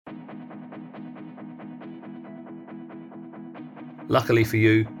Luckily for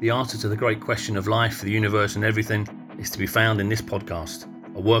you, the answer to the great question of life, the universe and everything is to be found in this podcast,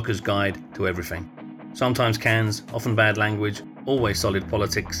 a worker's guide to everything. Sometimes cans, often bad language, always solid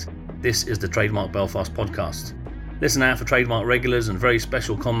politics. This is the Trademark Belfast podcast. Listen out for Trademark regulars and very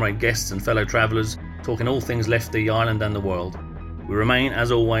special comrade guests and fellow travellers talking all things Lefty, Ireland and the world. We remain,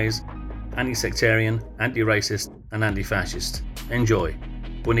 as always, anti-sectarian, anti-racist and anti-fascist. Enjoy.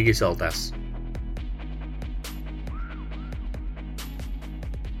 Buenas Saltas.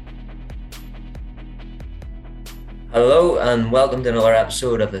 Hello and welcome to another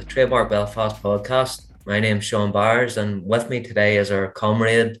episode of the Trademark Belfast podcast. My name's Sean Byers and with me today is our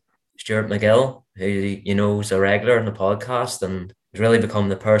comrade Stuart McGill, who you know is a regular in the podcast and has really become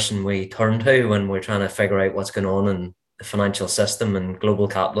the person we turn to when we're trying to figure out what's going on in the financial system and global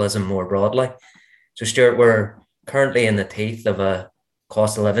capitalism more broadly. So Stuart, we're currently in the teeth of a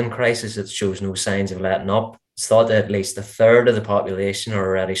cost of living crisis that shows no signs of letting up. It's thought that at least a third of the population are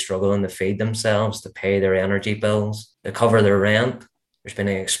already struggling to feed themselves, to pay their energy bills, to cover their rent. There's been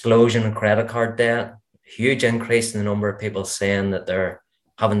an explosion in credit card debt, huge increase in the number of people saying that they're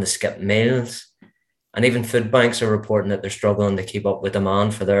having to skip meals. And even food banks are reporting that they're struggling to keep up with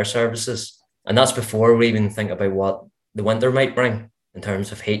demand for their services. And that's before we even think about what the winter might bring in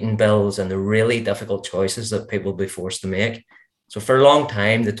terms of heating bills and the really difficult choices that people will be forced to make. So for a long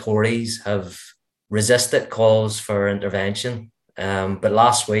time, the Tories have resisted calls for intervention. But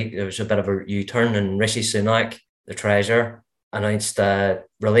last week, there was a bit of a U-turn and Rishi Sunak, the Treasurer, announced a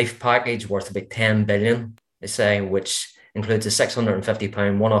relief package worth about 10 billion, is saying, which includes a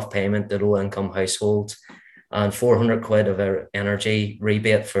 £650 one-off payment to low-income households and 400 quid of their energy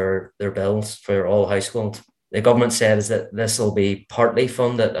rebate for their bills for all households. The government said is that this will be partly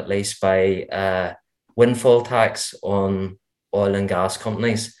funded, at least by windfall tax on oil and gas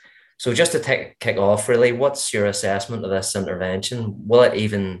companies. So just to kick off, really, what's your assessment of this intervention? Will it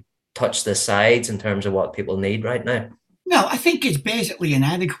even touch the sides in terms of what people need right now? No, I think it's basically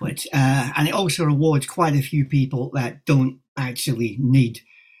inadequate, and it also rewards quite a few people that don't actually need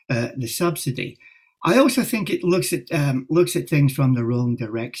the subsidy. I also think it looks at things from the wrong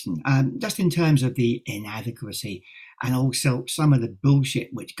direction, just in terms of the inadequacy and also some of the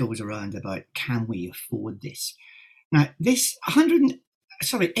bullshit which goes around about can we afford this? Now, this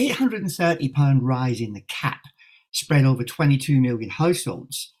 £830 rise in the cap spread over 22 million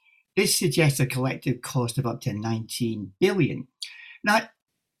households. This suggests a collective cost of up to 19 billion. Now,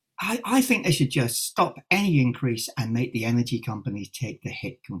 I think they should just stop any increase and make the energy companies take the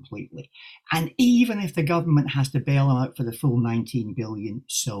hit completely. And even if the government has to bail them out for the full 19 billion,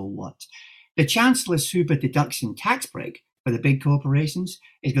 so what? The Chancellor's super deduction tax break for the big corporations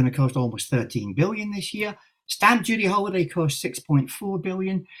is going to cost almost 13 billion this year. Stamp duty holiday cost 6.4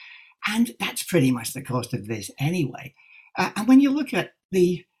 billion, and that's pretty much the cost of this anyway. And when you look at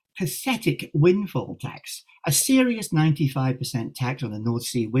the pathetic windfall tax, a serious 95% tax on the North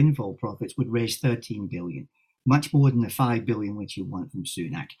Sea windfall profits would raise 13 billion, much more than the 5 billion which you want from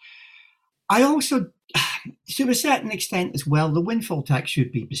Sunak. I also, to a certain extent as well, the windfall tax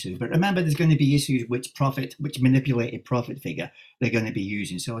should be pursued. But remember, there's going to be issues which manipulated profit figure they're going to be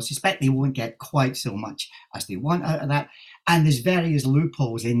using. So I suspect they won't get quite so much as they want out of that. And there's various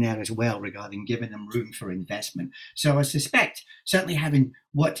loopholes in there as well regarding giving them room for investment. So I suspect, certainly having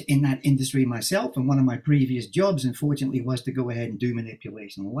worked in that industry myself, and one of my previous jobs, unfortunately, was to go ahead and do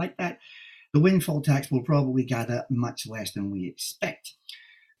manipulation like that, the windfall tax will probably gather much less than we expect.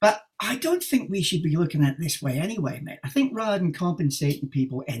 But I don't think we should be looking at it this way anyway, mate. I think rather than compensating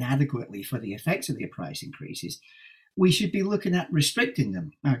people inadequately for the effects of their price increases, we should be looking at restricting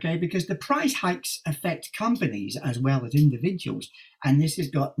them, okay? Because the price hikes affect companies as well as individuals, and this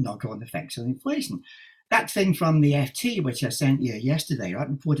has got knock-on effects on inflation. That thing from the FT, which I sent you yesterday, right,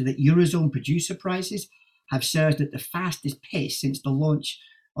 reported that Eurozone producer prices have surged at the fastest pace since the launch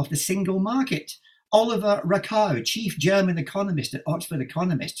of the single market. Oliver Rakau, chief German economist at Oxford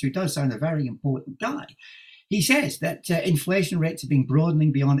Economists, who does sound a very important guy, he says that inflation rates have been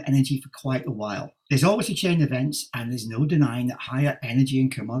broadening beyond energy for quite a while. There's always a chain of events, and there's no denying that higher energy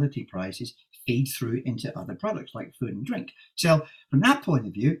and commodity prices feed through into other products like food and drink. So from that point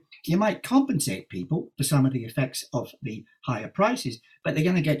of view, you might compensate people for some of the effects of the higher prices, but they're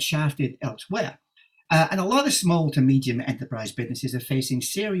going to get shafted elsewhere. And a lot of small to medium enterprise businesses are facing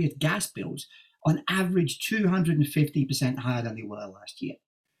serious gas bills, on average 250% higher than they were last year.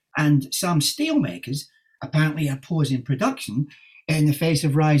 And some steelmakers apparently are pausing production in the face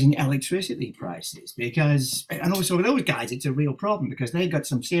of rising electricity prices and also for those guys, it's a real problem because they've got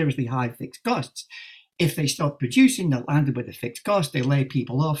some seriously high fixed costs. If they stop producing, they're landed with a fixed cost, they lay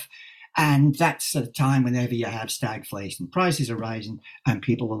people off, And that's a time whenever you have stagflation, prices are rising and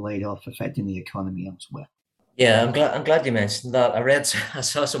people are laid off, affecting the economy elsewhere. Yeah, I'm glad you mentioned that. I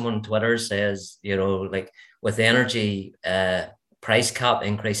saw someone on Twitter says, like with the energy price cap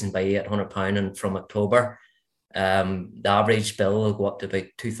increasing by £800 and from October, the average bill will go up to about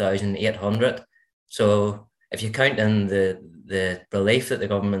 2,800. So if you count in the relief that the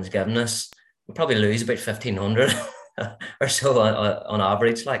government's given us, we'll probably lose about 1,500 or so on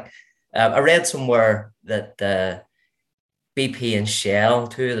average. Like I read somewhere that BP and Shell,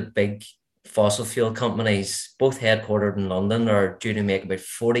 two of the big fossil fuel companies, both headquartered in London, are due to make about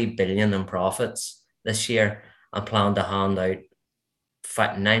 40 billion in profits this year and plan to hand out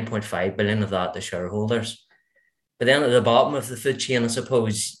 9.5 billion of that to shareholders. But then at the bottom of the food chain, I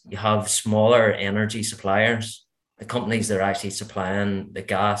suppose, you have smaller energy suppliers, the companies that are actually supplying the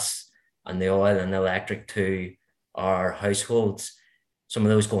gas and the oil and the electric to our households. Some of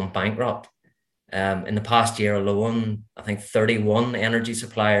those going bankrupt. In the past year alone, I think 31 energy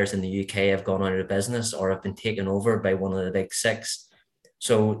suppliers in the UK have gone out of business or have been taken over by one of the big six.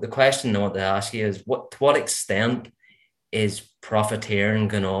 So the question I want to ask you is, to what extent is profiteering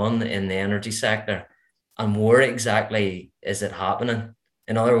going on in the energy sector? And where exactly is it happening?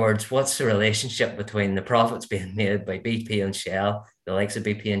 In other words, what's the relationship between the profits being made by BP and Shell, the likes of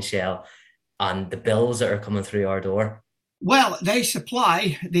BP and Shell, and the bills that are coming through our door? Well, they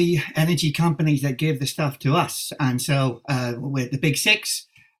supply the energy companies that give the stuff to us. And so with the big six,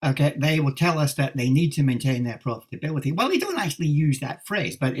 okay, they will tell us that they need to maintain their profitability. Well, they don't actually use that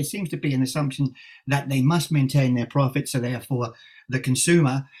phrase, but it seems to be an assumption that they must maintain their profits. So therefore, the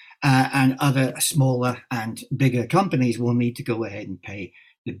consumer and other smaller and bigger companies will need to go ahead and pay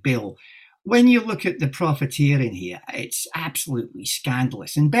the bill. When you look at the profiteering here, it's absolutely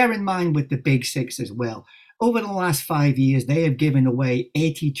scandalous. And bear in mind with the big six as well, over the last 5 years, they have given away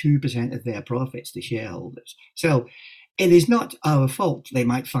 82% of their profits to shareholders. So it is not our fault they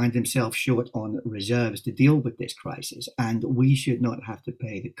might find themselves short on reserves to deal with this crisis, and we should not have to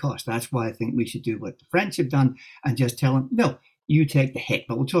pay the cost. That's why I think we should do what the French have done and just tell them, no, you take the hit.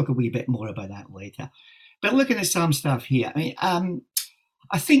 But we'll talk a wee bit more about that later. But looking at some stuff here,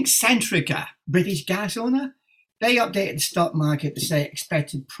 I think Centrica, British gas owner, they updated the stock market to say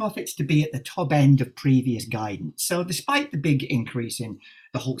expected profits to be at the top end of previous guidance. So despite the big increase in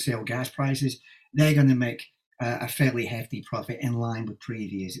the wholesale gas prices, they're going to make a fairly hefty profit in line with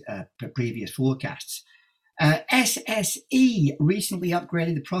previous forecasts. SSE recently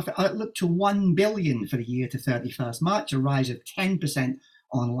upgraded the profit outlook to 1 billion for the year to 31st March, a rise of 10%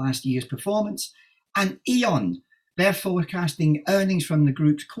 on last year's performance. And E.ON, they're forecasting earnings from the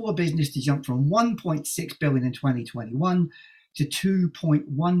group's core business to jump from 1.6 billion in 2021 to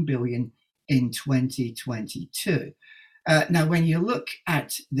 2.1 billion in 2022. Now, when you look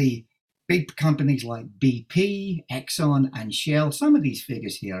at the big companies like BP, Exxon, and Shell, some of these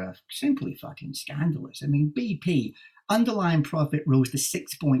figures here are simply fucking scandalous. I mean, BP underlying profit rose to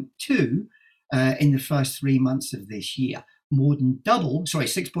 6.2 in the first 3 months of this year. More than double,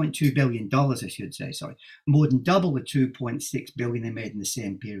 $6.2 billion, I should say, more than double the 2.6 billion they made in the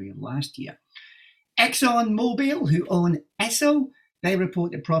same period last year. ExxonMobil, who own Esso, they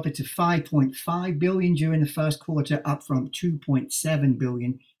reported profits of 5.5 billion during the first quarter, up from 2.7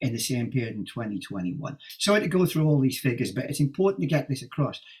 billion in the same period in 2021. Sorry to go through all these figures, but it's important to get this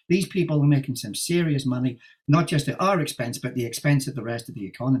across. These people are making some serious money, not just at our expense, but the expense of the rest of the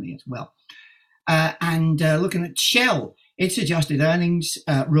economy as well. Looking at Shell, its adjusted earnings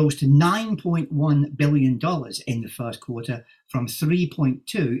rose to $9.1 billion in the first quarter from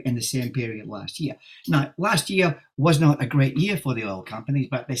 3.2 in the same period last year. Now, last year was not a great year for the oil companies,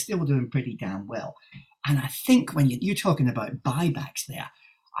 but they're still doing pretty damn well. And I think when you're talking about buybacks there,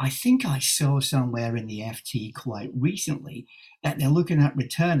 I think I saw somewhere in the FT quite recently that they're looking at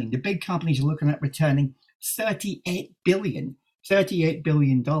returning, the big companies are looking at returning $38 billion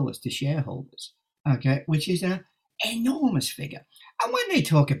to shareholders, okay, which is an enormous figure. And when they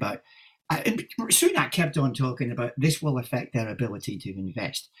talk about, Sunak kept on talking about this will affect their ability to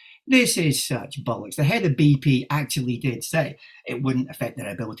invest. This is such bollocks. The head of BP actually did say it wouldn't affect their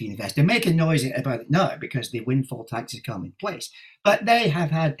ability to invest. They're making noise about it now because the windfall tax has come in place. But they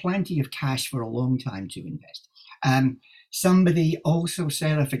have had plenty of cash for a long time to invest. Somebody also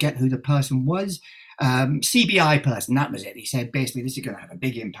said, I forget who the person was, CBI person, that was it. He said basically this is going to have a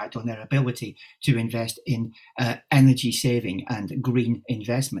big impact on their ability to invest in energy saving and green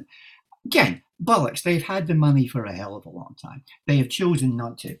investment. Again, bollocks. They've had the money for a hell of a long time. They have chosen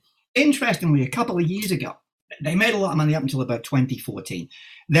not to. Interestingly, a couple of years ago, they made a lot of money up until about 2014.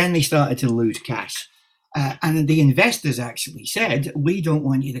 Then they started to lose cash. And the investors actually said, we don't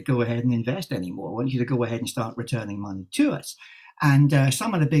want you to go ahead and invest anymore. We want you to go ahead and start returning money to us. And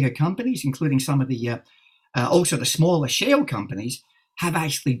some of the bigger companies, including some of the also the smaller shale companies, have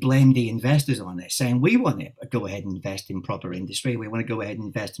actually blamed the investors on this, saying we want to go ahead and invest in proper industry. We want to go ahead and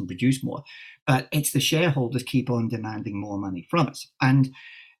invest and produce more. But it's the shareholders keep on demanding more money from us. And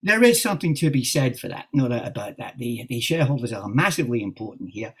there is something to be said for that, no doubt about that. The shareholders are massively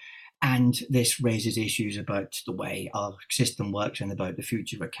important here. And this raises issues about the way our system works and about the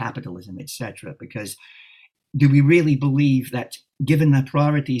future of capitalism, etc. Because do we really believe that, given the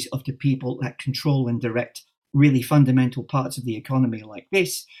priorities of the people that control and direct really fundamental parts of the economy like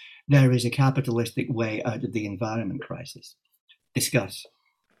this, there is a capitalistic way out of the environment crisis? Discuss.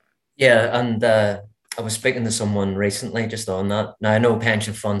 Yeah, and I was speaking to someone recently just on that. Now, I know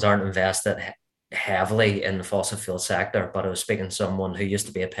pension funds aren't invested heavily in the fossil fuel sector, but I was speaking to someone who used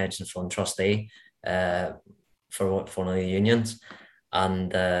to be a pension fund trustee for one of the unions,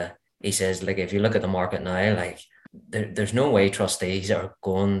 and he says, like, if you look at the market now, like there's no way trustees are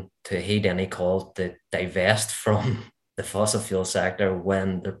going to heed any call to divest from the fossil fuel sector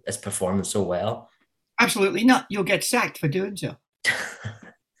when it's performing so well. Absolutely not. You'll get sacked for doing so.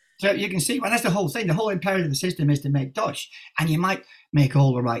 So you can see, well, that's the whole thing. The whole imperative of the system is to make dosh, and you might make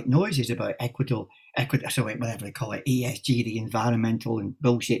all the right noises about whatever they call it, ESG, the environmental and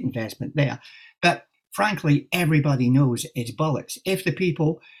bullshit investment there. But frankly, everybody knows it's bollocks.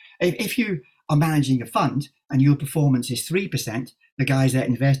 If you are managing a fund and your performance is 3%, the guys that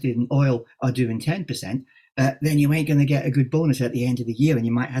invested in oil are doing 10%, then you ain't going to get a good bonus at the end of the year, and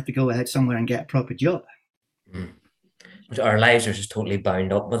you might have to go ahead somewhere and get a proper job. Our lives are just totally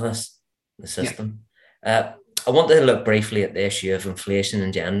bound up with this, the system. Yeah. I want to look briefly at the issue of inflation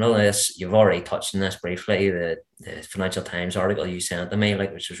in general. You've already touched on this briefly, the Financial Times article you sent to me,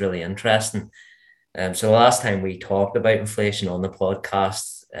 which was really interesting. So the last time we talked about inflation on the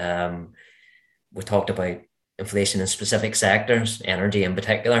podcast, we talked about inflation in specific sectors, energy in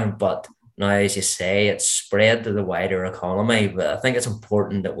particular, but now, as you say, it's spread to the wider economy. But I think it's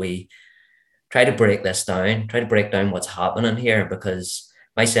important that we try to break this down, try to break down what's happening here, because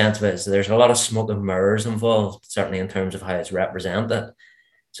my sense of it is there's a lot of smoke and mirrors involved, certainly in terms of how it's represented.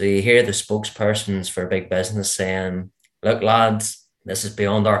 So you hear the spokespersons for big business saying, look, lads, this is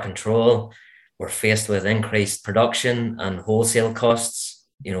beyond our control. We're faced with increased production and wholesale costs.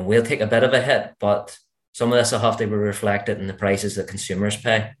 We'll take a bit of a hit, but some of this will have to be reflected in the prices that consumers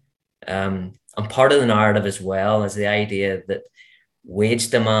pay. And part of the narrative as well is the idea that wage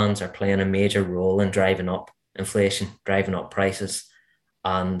demands are playing a major role in driving up inflation, driving up prices,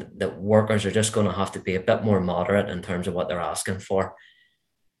 and that workers are just going to have to be a bit more moderate in terms of what they're asking for.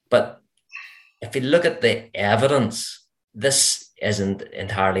 But if you look at the evidence, this isn't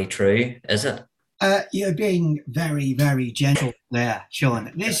entirely true, is it? You're being very, very gentle there,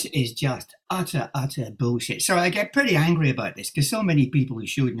 Sean. This is just utter bullshit. So I get pretty angry about this because so many people who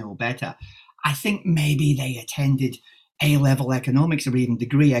should know better, I think maybe they attended A-level economics or even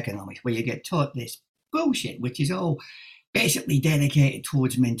degree economics, where you get taught this bullshit, which is all basically dedicated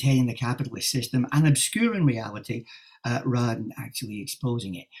towards maintaining the capitalist system and obscuring reality rather than actually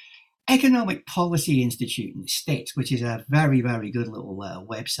exposing it. Economic Policy Institute in the States, which is a very, very good little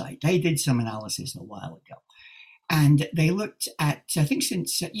website, they did some analysis a while ago. And they looked at,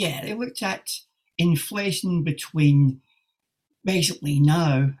 they looked at inflation between basically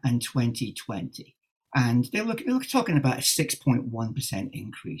now and 2020. And they're talking about a 6.1%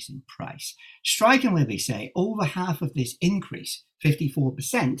 increase in price. Strikingly, they say over half of this increase,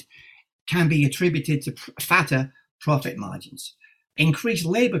 54%, can be attributed to fatter profit margins. Increased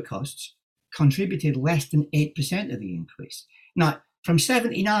labor costs contributed less than 8% of the increase. Now, from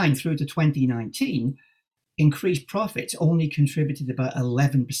 79 through to 2019, increased profits only contributed about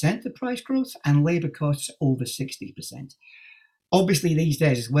 11% to price growth, and labor costs over 60%. Obviously, these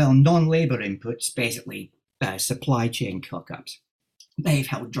days as well, non-labor inputs, basically supply chain cock-ups, they've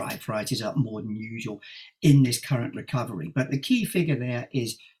helped drive prices up more than usual in this current recovery. But the key figure there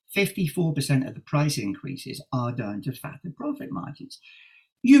is 54% of the price increases are down to fatter profit margins.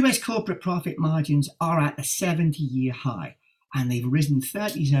 US corporate profit margins are at a 70-year high, and they've risen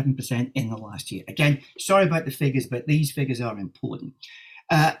 37% in the last year. Again, sorry about the figures, but these figures are important.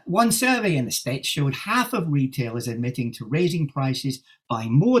 One survey in the States showed half of retailers admitting to raising prices by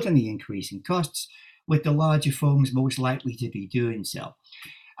more than the increase in costs, with the larger firms most likely to be doing so.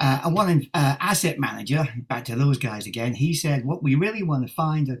 One asset manager, back to those guys again, he said, what we really want to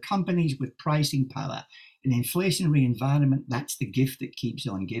find are companies with pricing power. In an inflationary environment, that's the gift that keeps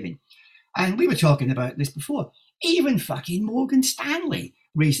on giving. And we were talking about this before. Even fucking Morgan Stanley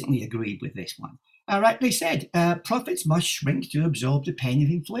recently agreed with this one. They said profits must shrink to absorb the pain of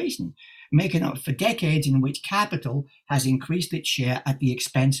inflation, making up for decades in which capital has increased its share at the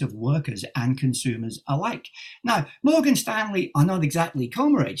expense of workers and consumers alike. Now, Morgan Stanley are not exactly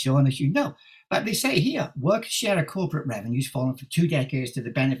comrades, Sean, as you know, but they say here, workers' share of corporate revenues fallen for 2 decades to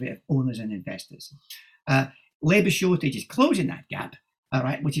the benefit of owners and investors. Labour shortage is closing that gap,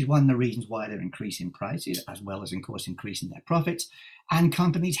 which is one of the reasons why they're increasing prices, as well as, of course, increasing their profits. And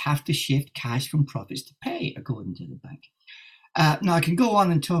companies have to shift cash from profits to pay, according to the bank. Now, I can go on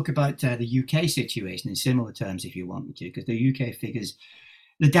and talk about the UK situation in similar terms if you want me to, because the UK figures,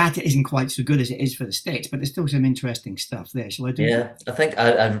 the data isn't quite so good as it is for the States, but there's still some interesting stuff there. Shall I do? Yeah, I think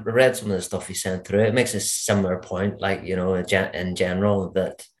I read some of the stuff he sent through. It makes a similar point, like, in general,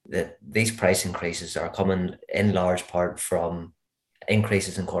 that these price increases are coming in large part from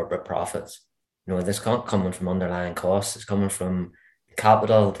increases in corporate profits. This not coming from underlying costs. It's coming from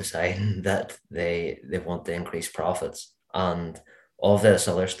capital deciding that they want to increase profits, and all this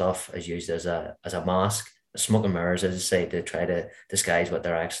other stuff is used as a mask, smoke and mirrors, as I say, to try to disguise what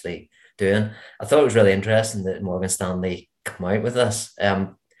they're actually doing. I thought it was really interesting that Morgan Stanley come out with this.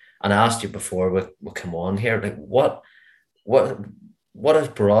 And I asked you before we come on here, like what has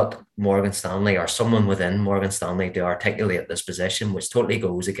brought Morgan Stanley or someone within Morgan Stanley to articulate this position, which totally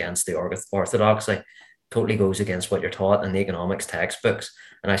goes against the orthodoxy, totally goes against what you're taught in the economics textbooks,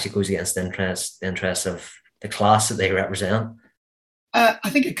 and actually goes against the interests of the class that they represent? I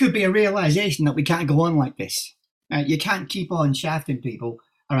think it could be a realization that we can't go on like this. You can't keep on shafting people,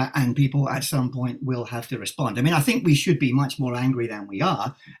 and people at some point will have to respond. I mean, I think we should be much more angry than we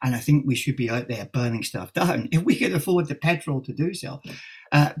are, and I think we should be out there burning stuff down if we could afford the petrol to do so.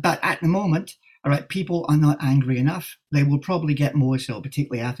 But at the moment, people are not angry enough. They will probably get more so,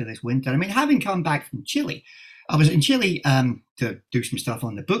 particularly after this winter. I mean, having come back from Chile, I was in Chile to do some stuff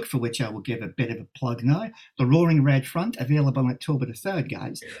on the book, for which I will give a bit of a plug now. The Roaring Red Front, available on October the 3rd,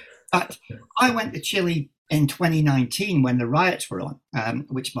 guys. But I went to Chile in 2019 when the riots were on,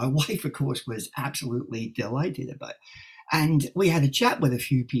 which my wife, of course, was absolutely delighted about. And we had a chat with a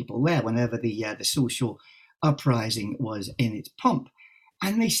few people there whenever the social uprising was in its pomp.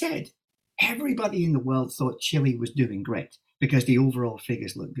 And they said everybody in the world thought Chile was doing great because the overall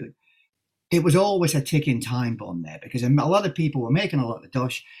figures looked good. It was always a ticking time bomb there because a lot of people were making a lot of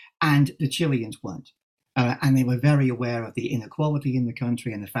dosh and the Chileans weren't. And they were very aware of the inequality in the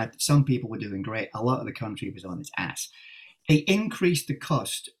country and the fact that some people were doing great. A lot of the country was on its ass. They increased the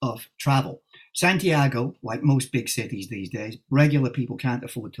cost of travel. Santiago, like most big cities these days, regular people can't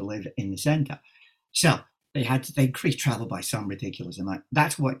afford to live in the center. So they increase travel by some ridiculous amount.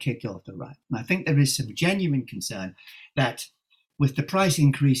 That's what kicked off the riot. And I think there is some genuine concern that with the price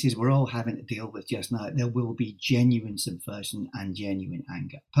increases we're all having to deal with just now, there will be genuine subversion and genuine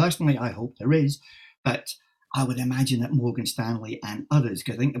anger. Personally, I hope there is, but I would imagine that Morgan Stanley and others,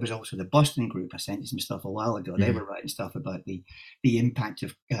 because I think there was also the Boston Group, I sent you some stuff a while ago, they were writing stuff about the impact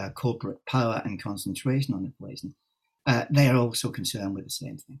of corporate power and concentration on inflation. They are also concerned with the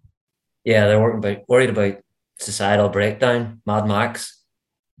same thing. Yeah, they're worried about societal breakdown, Mad Max.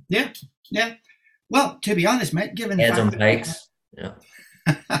 Yeah. Well, to be honest, mate, given heads on bikes, yeah.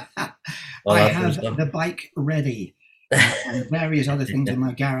 I have the bike ready and various other things in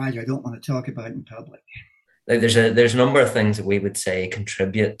my garage I don't want to talk about in public. There's a number of things that we would say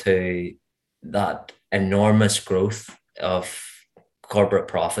contribute to that enormous growth of corporate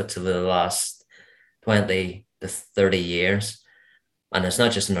profits over the last 20 to 30 years. And it's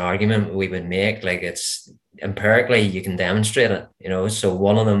not just an argument we would make, like it's empirically you can demonstrate it, so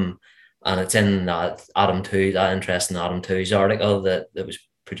one of them, and it's in that interesting Adam Tooze article that was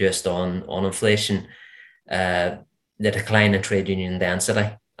produced on inflation, the decline in trade union density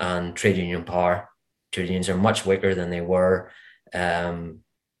and trade union power. Trade unions are much weaker than they were,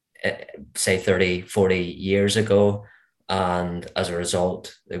 say 30, 40 years ago. And as a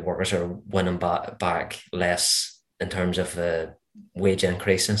result, the workers are winning back less in terms of wage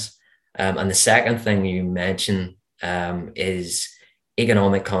increases. And the second thing you mentioned is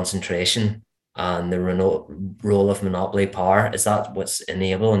economic concentration and the role of monopoly power. Is that what's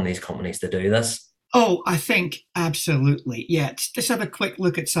enabling these companies to do this? Oh, I think absolutely. Yeah, let's have a quick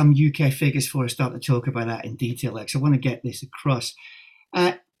look at some UK figures before I start to talk about that in detail, because I want to get this across.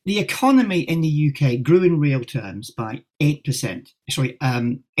 The economy in the UK grew in real terms by 8%,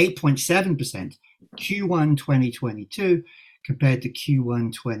 8.7% Q1 2022 compared to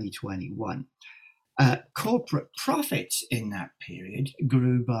Q1 2021. Corporate profits in that period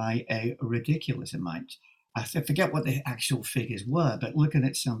grew by a ridiculous amount. I forget what the actual figures were, but looking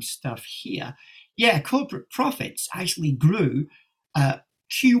at some stuff here, yeah, corporate profits actually grew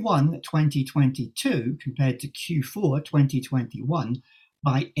Q1 2022 compared to Q4 2021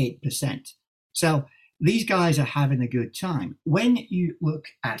 by 8%. So these guys are having a good time. When you look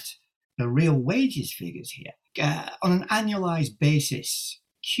at the real wages figures here, on an annualized basis,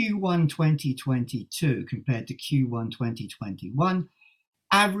 Q1 2022 compared to Q1 2021,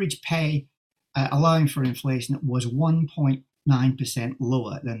 average pay, allowing for inflation, was 1.9%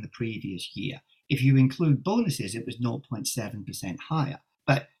 lower than the previous year. If you include bonuses, it was 0.7% higher.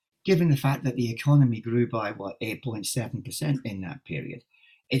 But given the fact that the economy grew by, 8.7% in that period,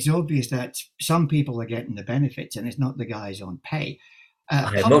 it's obvious that some people are getting the benefits and it's not the guys on pay.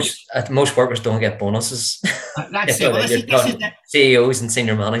 Most workers don't get bonuses. That's it. Well, CEOs and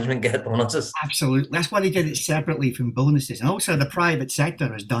senior management get bonuses. Absolutely. That's why they did it separately from bonuses. And also the private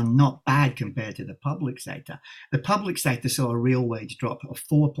sector has done not bad compared to the public sector. The public sector saw a real wage drop of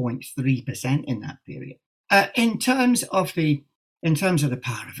 4.3% in that period. In terms of the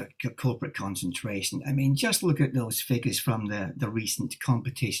power of corporate concentration, I mean, just look at those figures from the recent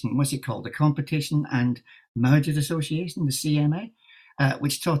competition. What's it called? The Competition and Mergers Association, the CMA,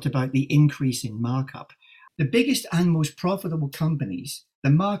 which talked about the increase in markup. The biggest and most profitable companies, the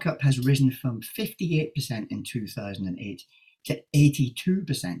markup has risen from 58% in 2008 to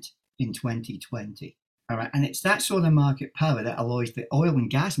 82% in 2020. All right, and it's that sort of market power that allows the oil and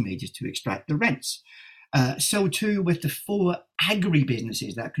gas majors to extract the rents. So too with the 4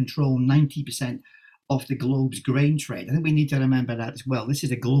 agri-businesses that control 90% of the globe's grain trade. I think we need to remember that as well. This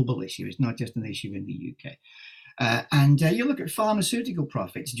is a global issue. It's not just an issue in the UK. And you look at pharmaceutical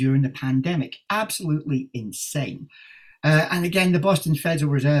profits during the pandemic, absolutely insane. And again, the Boston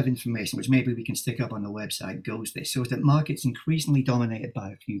Federal Reserve information, which maybe we can stick up on the website, goes this, shows that markets increasingly dominated by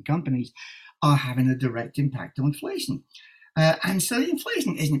a few companies are having a direct impact on inflation. And so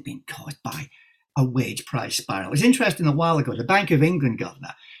inflation isn't being caused by a wage price spiral. It was interesting a while ago, the Bank of England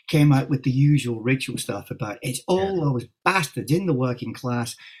governor came out with the usual ritual stuff about it's all those bastards in the working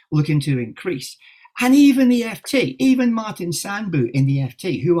class looking to increase. And even the FT, even Martin Sandbu in the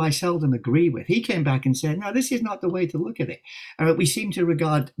FT, who I seldom agree with, he came back and said, no, this is not the way to look at it. We seem to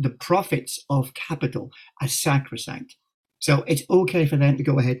regard the profits of capital as sacrosanct. So it's okay for them to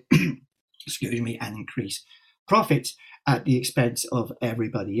go ahead, and increase profits at the expense of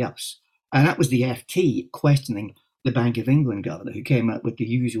everybody else. And that was the FT questioning the Bank of England governor, who came up with the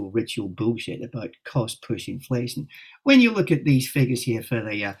usual ritual bullshit about cost-push inflation. When you look at these figures here for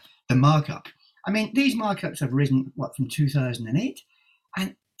the markup, I mean, these markups have risen, from 2008?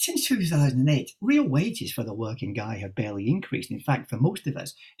 And since 2008, real wages for the working guy have barely increased. In fact, for most of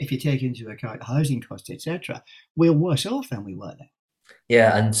us, if you take into account housing costs, etc., we're worse off than we were then.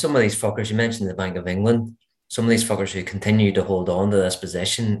 Yeah, and some of these fuckers, you mentioned the Bank of England, some of these fuckers who continue to hold on to this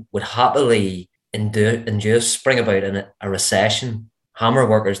position would happily bring about a recession, hammer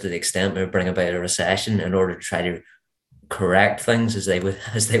workers to the extent they would bring about a recession in order to try to correct things, as they would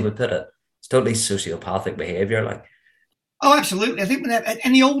put it. It's totally sociopathic behaviour, like. Oh, absolutely. I think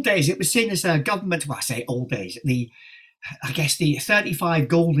in the old days, it was seen as a government. Well, I say old days. The 35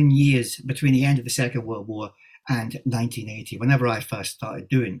 golden years between the end of the Second World War and 1980. Whenever I first started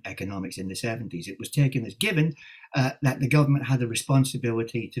doing economics in the 70s, it was taken as given that the government had a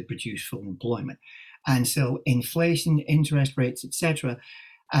responsibility to produce full employment, and so inflation, interest rates, etc.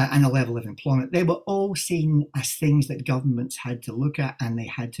 And a level of employment, they were all seen as things that governments had to look at, and they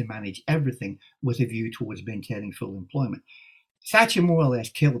had to manage everything with a view towards maintaining full employment. Thatcher more or less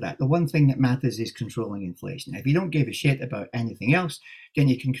killed that. The one thing that matters is controlling inflation. If you don't give a shit about anything else, then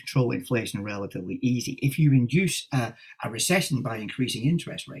you can control inflation relatively easy. If you induce a recession by increasing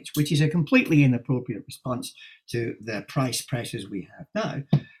interest rates, which is a completely inappropriate response to the price pressures we have now,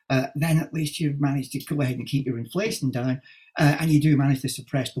 then at least you've managed to go ahead and keep your inflation down, and you do manage to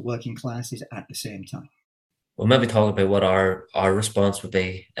suppress the working classes at the same time. We'll maybe talk about what our response would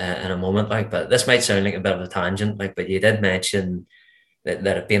be in a moment, but this might sound like a bit of a tangent, but you did mention that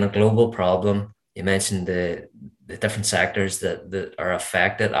it being a global problem. You mentioned the different sectors that are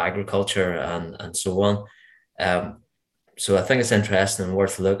affected, agriculture and so on. So I think it's interesting and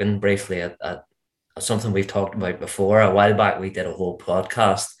worth looking briefly at something we've talked about before. A while back, we did a whole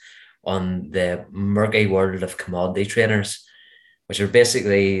podcast on the murky world of commodity traders, which are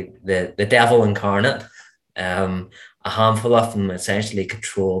basically the devil incarnate. A handful of them essentially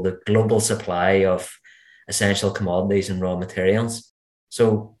control the global supply of essential commodities and raw materials.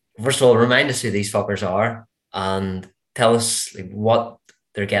 So first of all, remind us who these fuckers are and tell us what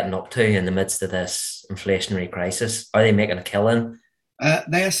they're getting up to in the midst of this inflationary crisis. Are they making a killing?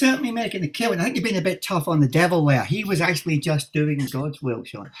 They are certainly making a killing. I think you've been a bit tough on the devil there. He was actually just doing God's will,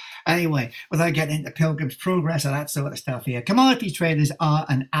 Sean. Anyway, without getting into Pilgrim's Progress or that sort of stuff here, commodity traders are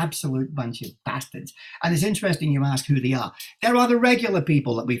an absolute bunch of bastards. And it's interesting you ask who they are. There are the regular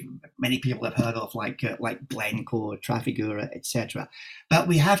people that many people have heard of, like Glencore, Trafigura, etc. But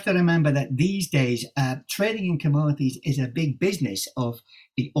we have to remember that these days, trading in commodities is a big business of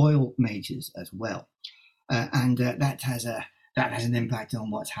the oil majors as well. And that has an impact on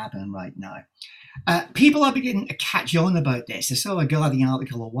what's happening right now. People are beginning to catch on about this. I saw a Guardian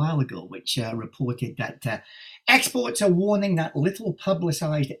article a while ago which reported that experts are warning that little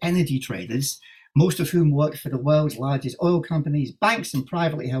publicised energy traders, most of whom work for the world's largest oil companies, banks and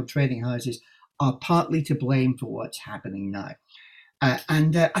privately held trading houses, are partly to blame for what's happening now.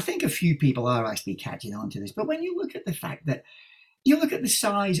 And I think a few people are actually catching on to this. But when you look at the fact that you look at the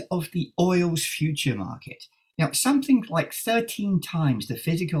size of the oil's future market, something like 13 times the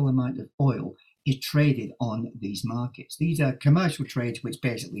physical amount of oil is traded on these markets. These are commercial trades which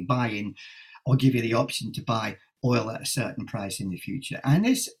basically buy in or give you the option to buy oil at a certain price in the future. And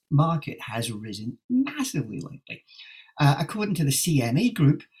this market has risen massively lately. According to the CME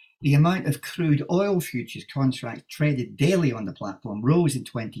Group, the amount of crude oil futures contracts traded daily on the platform rose in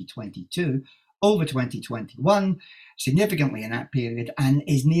 2022 over 2021, significantly in that period, and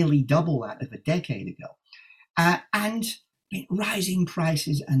is nearly double that of a decade ago. And rising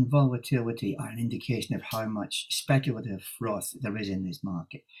prices and volatility are an indication of how much speculative froth there is in this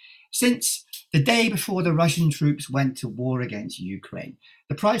market. Since the day before the Russian troops went to war against Ukraine,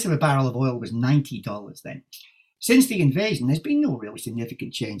 the price of a barrel of oil was $90 then. Since the invasion, there's been no real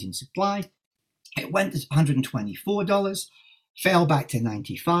significant change in supply. It went to $124, fell back to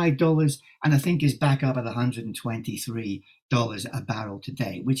 $95, and I think is back up at $123 a barrel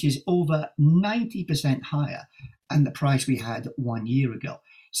today, which is over 90% higher than the price we had 1 year ago.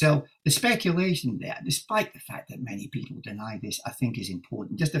 So the speculation there, despite the fact that many people deny this, I think is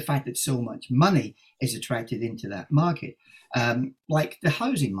important. Just the fact that so much money is attracted into that market, like the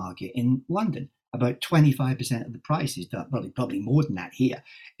housing market in London. About 25% of the price is done, probably more than that here,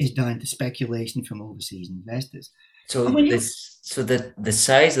 is down to speculation from overseas investors. So the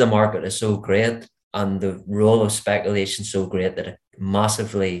size of the market is so great, and the role of speculation so great that it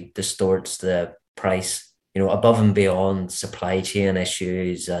massively distorts the price, above and beyond supply chain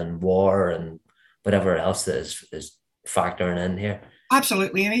issues and war and whatever else that is factoring in here.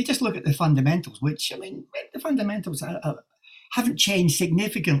 Absolutely. You just look at the fundamentals, which, the fundamentals haven't changed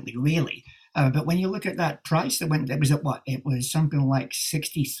significantly, really. But when you look at that price, it was something like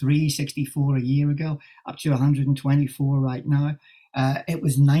 63, 64 a year ago, up to 124 right now. It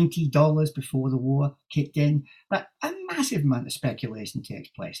was $90 before the war kicked in. But a massive amount of speculation takes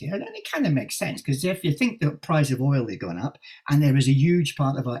place here. And it kind of makes sense, because if you think the price of oil is going up, and there is a huge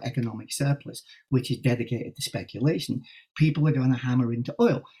part of our economic surplus which is dedicated to speculation, people are going to hammer into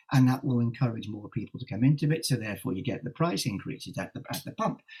oil, and that will encourage more people to come into it. So therefore you get the price increases at the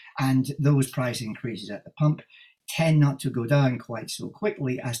pump. And those price increases at the pump tend not to go down quite so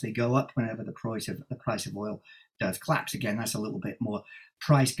quickly as they go up whenever the price of oil does collapse. Again, that's a little bit more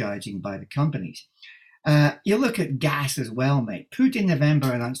price gouging by the companies. You look at gas as well, mate. Putin in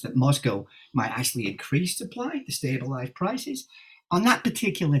November announced that Moscow might actually increase supply to stabilize prices. On that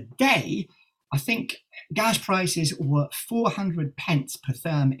particular day, I think gas prices were 400 pence per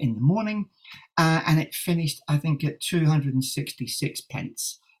therm in the morning, and it finished, I think, at 266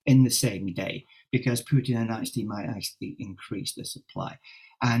 pence in the same day, because Putin announced he might actually increase the supply.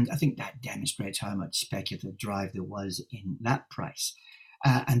 And I think that demonstrates how much speculative drive there was in that price.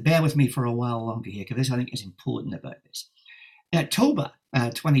 And bear with me for a while longer here, because this I think is important about this. In October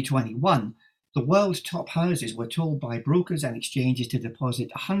 2021, the world's top houses were told by brokers and exchanges to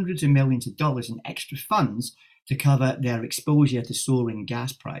deposit hundreds of millions of dollars in extra funds to cover their exposure to soaring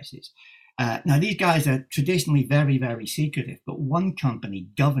gas prices. Now, these guys are traditionally very, very secretive, but one company,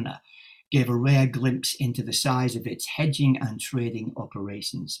 Governor, gave a rare glimpse into the size of its hedging and trading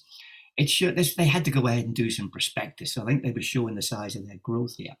operations. It showed this, they had to go ahead and do some prospectus, so I think they were showing the size of their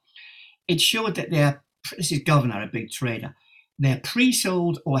growth here. It showed that this is Governor, a big trader, their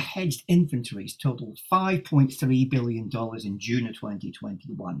pre-sold or hedged inventories totaled $5.3 billion in June of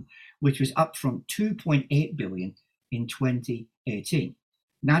 2021, which was up from $2.8 billion in 2018.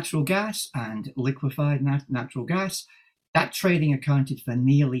 Natural gas and liquefied natural gas, that trading accounted for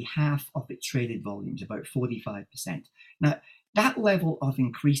nearly half of its traded volumes, about 45%. Now, that level of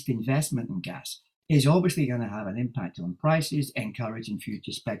increased investment in gas is obviously going to have an impact on prices, encouraging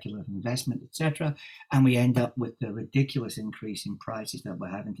future speculative investment, etc. And we end up with the ridiculous increase in prices that we're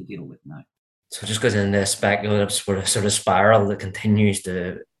having to deal with now. So it just goes into a speculative sort of spiral that continues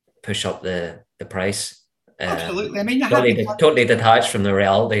to push up the price. Absolutely. I mean, Totally detached from the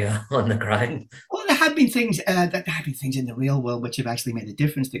reality on the ground. well, there have been things there have been things in the real world which have actually made a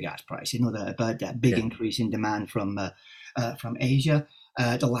difference to gas price. You know, about that big increase in demand from Asia,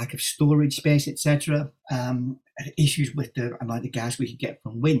 the lack of storage space, etc. Issues with the amount of gas we could get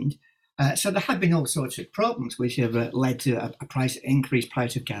from wind. So there have been all sorts of problems which have led to a increased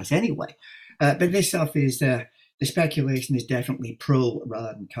price of gas anyway. But this stuff is the speculation is definitely pro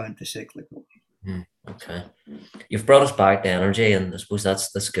rather than counter-cyclical. Okay, you've brought us back to energy, and I suppose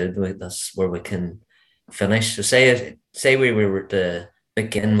that's good. That's where we can finish. So say we were to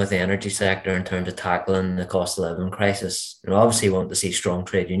begin with the energy sector in terms of tackling the cost of living crisis. You know, obviously, we want to see strong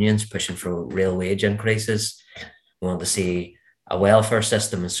trade unions pushing for real wage increases. We want to see a welfare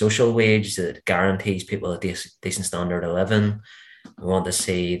system and social wage that guarantees people a decent standard of living. We want to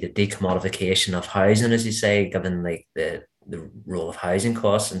see the decommodification of housing, as you say, given like the role of housing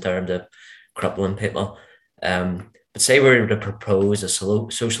costs in terms of crippling people. But say we were to propose a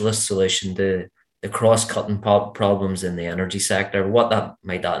socialist solution to the cross-cutting problems in the energy sector, what that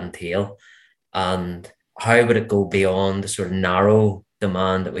might that entail, and how would it go beyond the sort of narrow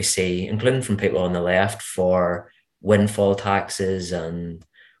demand that we see, including from people on the left, for windfall taxes and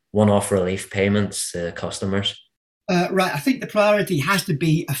one-off relief payments to customers? Right, I think the priority has to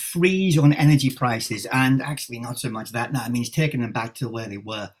be a freeze on energy prices, and actually not so much that now. I mean, it's taking them back to where they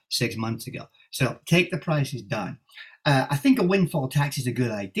were 6 months ago. So take the prices down. I think a windfall tax is a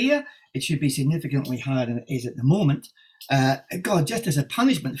good idea. It should be significantly higher than it is at the moment. God, just as a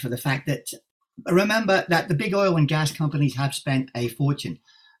punishment for the fact that, remember that the big oil and gas companies have spent a fortune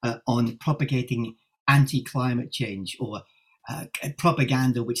on propagating anti-climate change or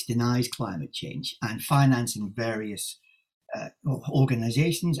propaganda which denies climate change and financing various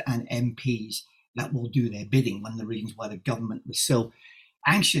organizations and MPs that will do their bidding. One of the reasons why the government was so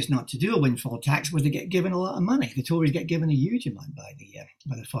anxious not to do a windfall tax was to get given a lot of money. The Tories get given a huge amount by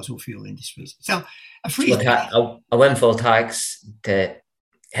the fossil fuel industries. So a windfall tax to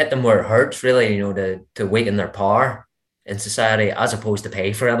hit them where it hurts, really, you know, to weaken their power in society, as opposed to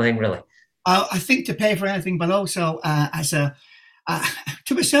pay for anything, really. I think to pay for anything, but also to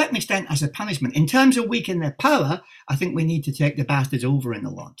a certain extent as a punishment. In terms of weakening their power, I think we need to take the bastards over in the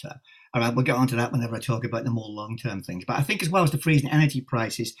long term. All right, we'll get onto that whenever I talk about the more long-term things. But I think as well as the freezing energy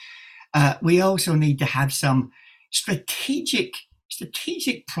prices, we also need to have some strategic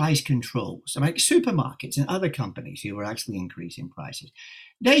price controls. Like supermarkets and other companies who are actually increasing prices,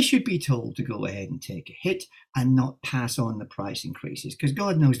 they should be told to go ahead and take a hit and not pass on the price increases, because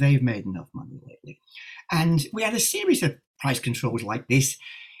God knows they've made enough money lately. And we had a series of price controls like this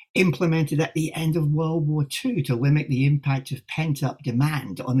implemented at the end of World War II to limit the impact of pent-up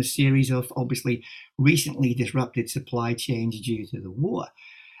demand on a series of obviously recently disrupted supply chains due to the war.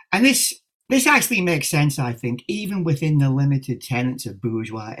 And this actually makes sense, I think, even within the limited tenets of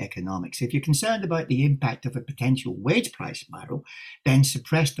bourgeois economics. If you're concerned about the impact of a potential wage price spiral, then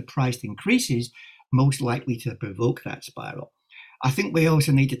suppress the price increases most likely to provoke that spiral. I think we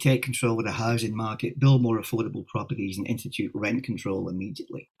also need to take control of the housing market, build more affordable properties, and institute rent control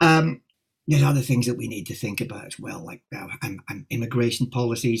immediately. There's other things that we need to think about as well, like immigration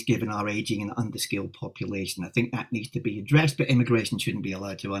policies, given our aging and underskilled population. I think that needs to be addressed, but immigration shouldn't be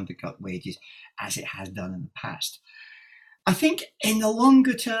allowed to undercut wages as it has done in the past. I think in the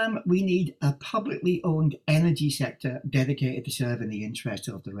longer term, we need a publicly owned energy sector dedicated to serving the interests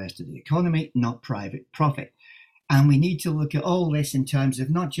of the rest of the economy, not private profit. And we need to look at all this in terms of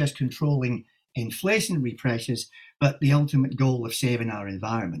not just controlling inflationary pressures, but the ultimate goal of saving our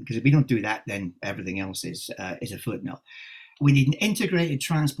environment. Because if we don't do that, then everything else is a footnote. We need an integrated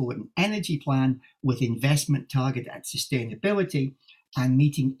transport and energy plan with investment targeted at sustainability and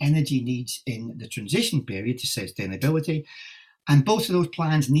meeting energy needs in the transition period to sustainability. And both of those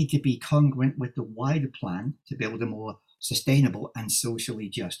plans need to be congruent with the wider plan to build a more sustainable and socially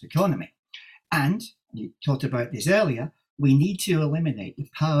just economy. And you talked about this earlier, we need to eliminate the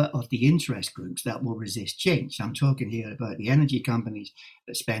power of the interest groups that will resist change. So I'm talking here about the energy companies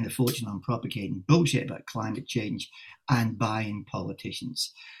that spend a fortune on propagating bullshit about climate change and buying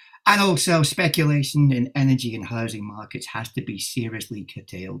politicians. And also speculation in energy and housing markets has to be seriously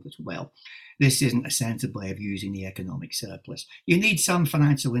curtailed as well. This isn't a sensible way of using the economic surplus. You need some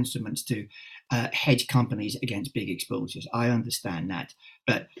financial instruments to hedge companies against big exposures. I understand that.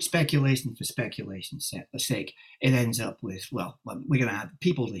 But speculation for speculation's sake, it ends up with, well, we're going to have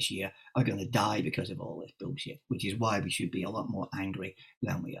people this year are going to die because of all this bullshit, which is why we should be a lot more angry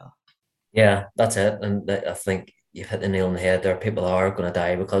than we are. Yeah, that's it. And I think you've hit the nail on the head there. People are going to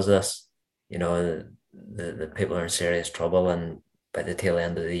die because of this. the people are in serious trouble, and by the tail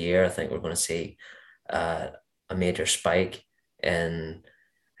end of the year, I think we're going to see a major spike in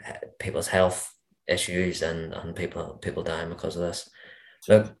people's health issues and people dying because of this.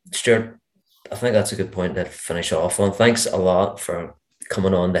 Look, Stuart, I think that's a good point to finish off on. Thanks a lot for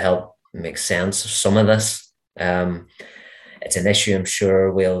coming on to help make sense of some of this. It's an issue I'm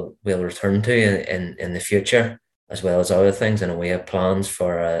sure we'll return to in the future, as well as other things. And we have plans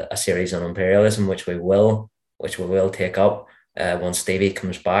for a series on imperialism, which we will take up once Stevie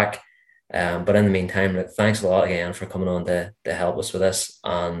comes back. But in the meantime, look, thanks a lot again for coming on to help us with this,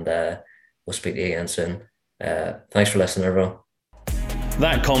 and we'll speak to you again soon. Thanks for listening, everyone.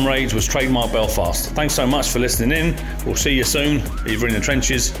 That, comrades, was Trademark Belfast. Thanks so much for listening in. We'll see you soon, either in the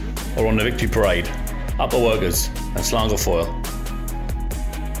trenches or on the victory parade. Up the workers and Slango Foil.